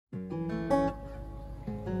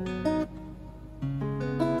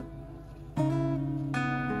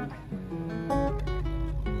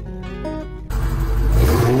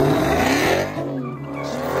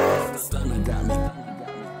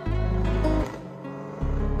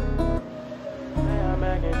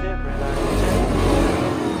acting different.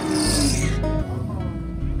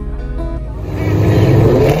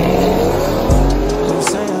 Don't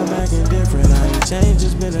say I'm acting different. I ain't changed,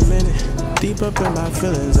 it's been a minute. Deep up in my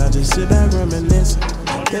feelings, I just sit back reminiscing.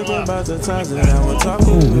 Thinking about the times that I was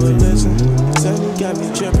talking, you would listen. Sunny got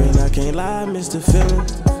me tripping, I can't lie, I miss the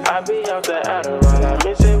feelings. I be out the Adderall, I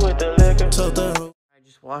miss it with the liquor. I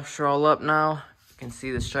just washed her all up now. You can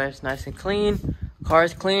see the stripes nice and clean.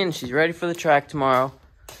 Car's clean, she's ready for the track tomorrow.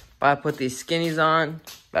 But I put these skinnies on,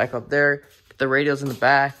 back up there, put the radios in the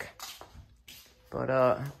back.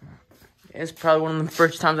 But it's probably one of the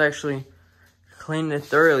first times I actually cleaned it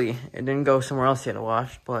thoroughly. It didn't go somewhere else yet to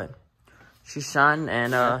wash, but she's shining,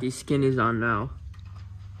 and these skinnies on now.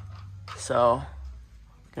 So,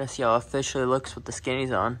 gonna see how it officially looks with the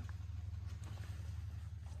skinnies on.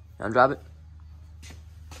 Now drop it.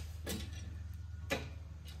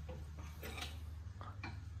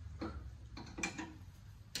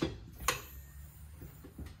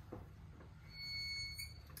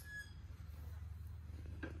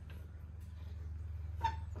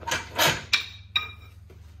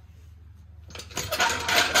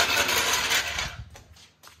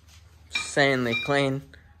 Insanely clean,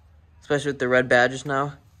 especially with the red badges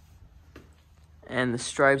now, and the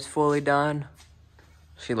stripes fully done.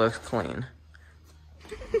 She looks clean.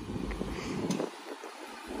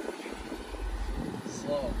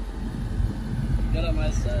 Slow. Get on my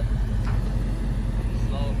side.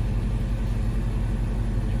 Slow.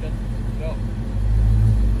 You good? Go.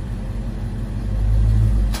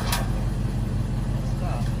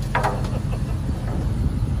 Stop.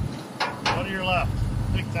 Go to your left.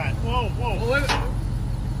 Big time. Whoa, whoa. Oh, wait.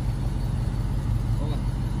 Hold on.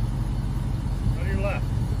 Go to your left.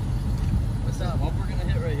 What's that? What we're gonna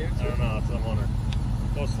hit right here? I don't know. That's what I'm wondering.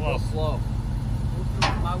 Go slow. Go slow. Move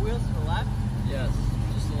my wheels to the left? Yes.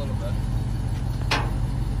 Just a little bit.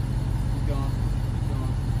 Keep going. Keep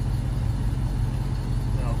going.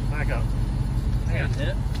 No, back up. Hang on.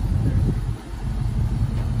 Hit.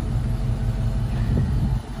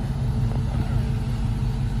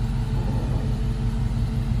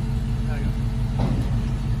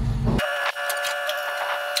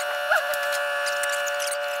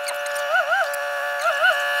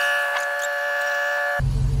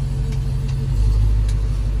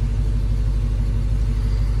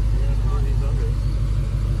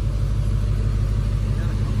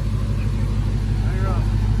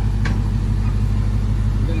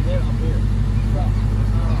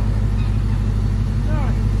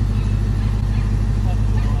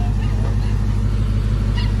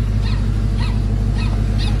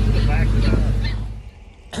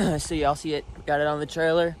 So y'all see it, got it on the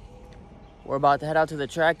trailer. We're about to head out to the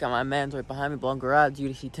track. Got my man's right behind me, blowing garage,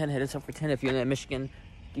 UDC 10, hit us up for 10 if you're in that Michigan,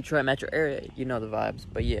 Detroit metro area. You know the vibes,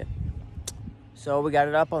 but yeah. So we got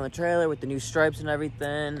it up on the trailer with the new stripes and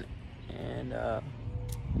everything. And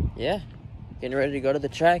yeah, getting ready to go to the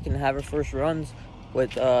track and have our first runs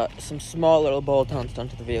with some small little bolt-ons done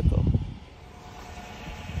to the vehicle.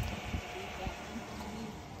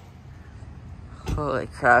 Holy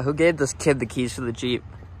crap, who gave this kid the keys to the Jeep?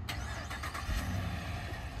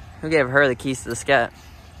 Who gave her the keys to the Scat?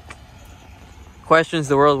 Questions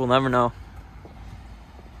the world will never know.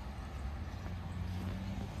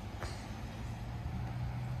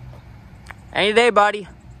 Any day, buddy.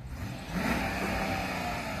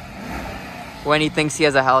 When he thinks he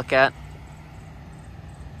has a Hellcat.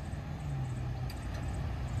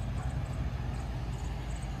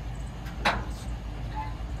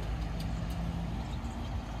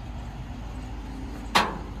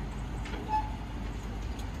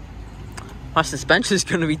 My suspension's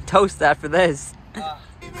gonna be toast after this.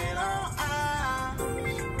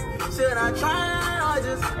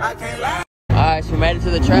 Alright, so we made it to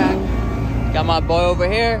the track. Got my boy over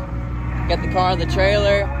here. Got the car on the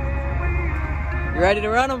trailer. You ready to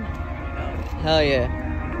run them? Hell yeah.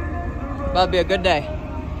 About to be a good day.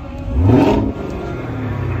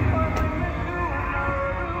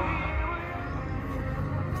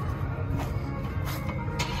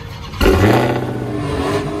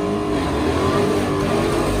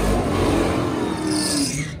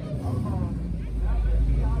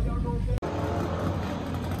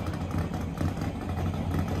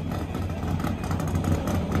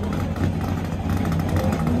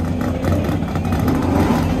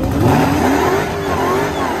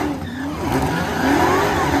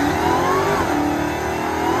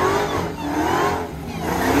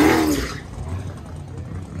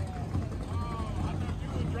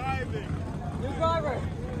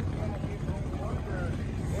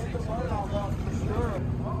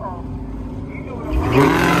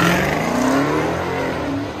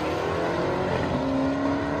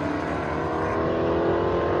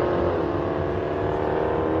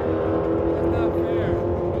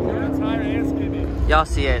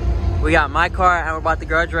 y'all see it. We got my car and we're about to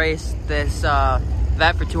garage race this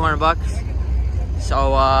vet for 200 bucks. So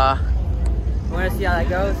we want to see how that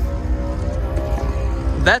goes.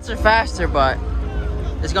 Vets are faster, but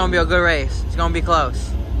it's gonna be a good race. It's gonna be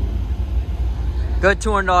close. Good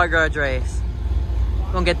 $200 garage race.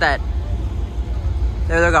 Gonna get that.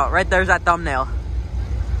 There they go. Right there's that thumbnail.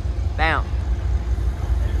 Bam.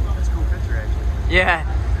 That's a cool picture, actually.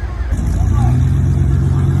 Yeah.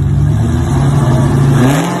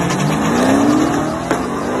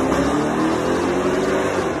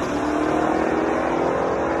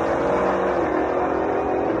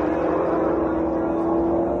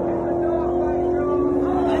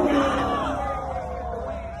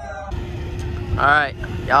 Alright,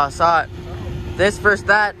 y'all saw it. This versus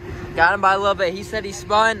that, got him by a little bit. He said he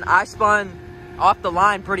spun. I spun off the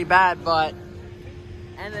line pretty bad,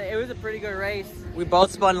 and it was a pretty good race. We both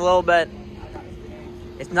spun a little bit.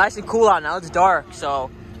 It's nice and cool out now. It's dark, so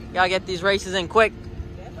gotta get these races in quick.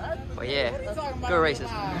 But yeah, good races.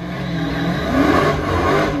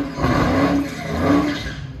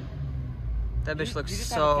 That bitch looks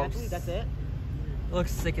so... That's it? It looks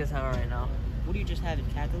sick as hell right now. What do you just have in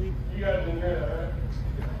cat delete?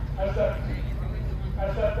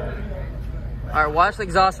 Alright, watch the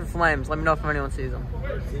exhaust for flames. Let me know if anyone sees them.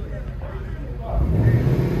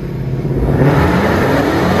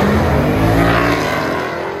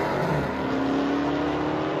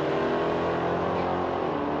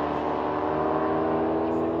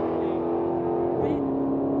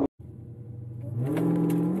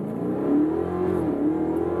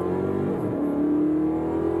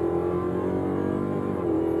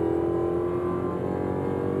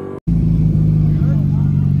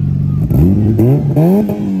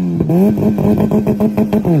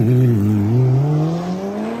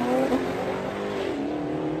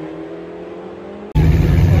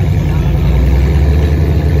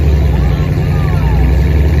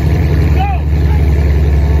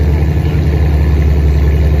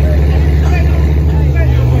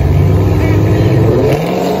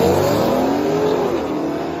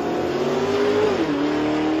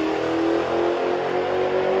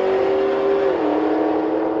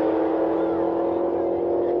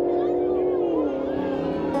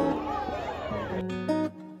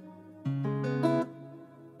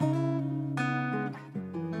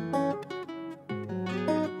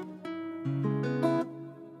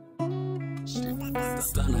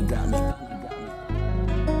 Stunner got me.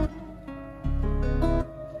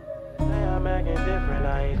 Say I'm acting different,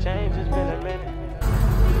 I ain't changed, it's been a minute.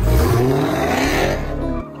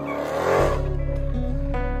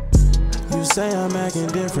 You say I'm acting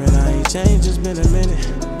different, I ain't changed, it's been a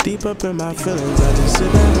minute. Deep up in my feelings, I just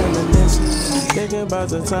sit back reminiscing. Thinking about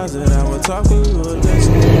the times that I would talk when you would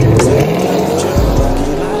listen. I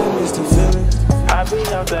miss the feeling. I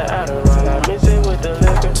be out the Adderall, I miss it with the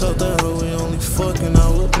liquor. Told that hoe we only fucking, I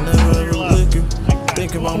would never ever lick her.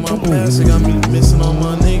 Thinking about my past, it got me missing all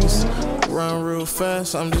my niggas. Run real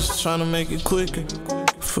fast, I'm just trying to make it quicker.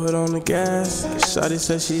 Foot on the gas, shawty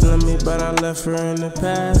said she love me, but I left her in the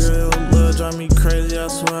past. Girl, love drive me crazy, I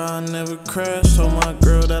swear I never crashed. Told my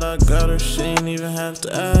girl that I got her, she ain't even have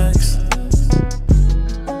to ask.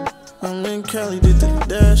 I'm in Cali, did the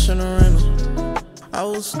dash in the rental. I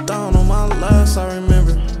was down on my last, I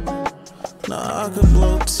remember. Now I could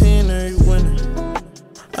blow 10 every winter.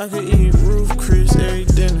 I could eat roof Chris every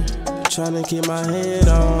dinner. Tryna keep my head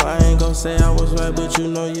on. I ain't gon' say I was right, but you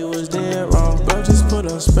know you was dead wrong. Bro, just put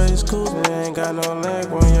on space cruising, ain't got no leg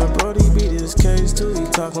on your brody beat his case too. He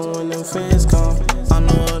talking when them feds come. I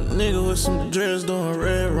know a nigga with some dreads doing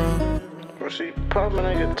red run. When she poppin',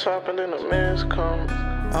 nigga toppin', then the mans come.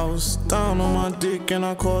 I was down on my dick and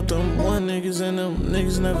I called them one niggas and them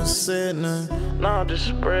niggas never said nothing. Now I just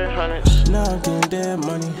spread hundreds. Now I'm getting dead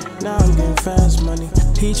money, now I'm getting fast money.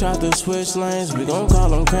 He tried to switch lanes, we gon'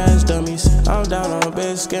 call them crash dummies. I'm down on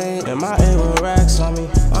best game and my A with racks on me.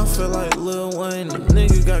 I feel like Lil Wayne, the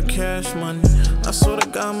nigga got cash money. I swear to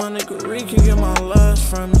God my nigga Rick can get my last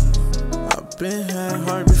from me. I been had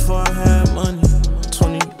heart before I had money.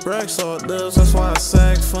 20 racks all does, that's why I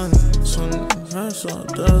sag funny. 20 racks all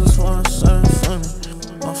does, that's why I sag funny.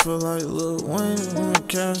 I feel like Lil Wayne with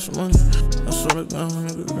cash money. I swear to God, my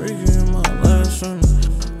nigga Rick can get my last from me.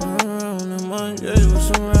 I around in my gate with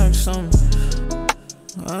some racks on me.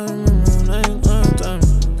 I remember when they ain't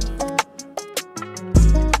done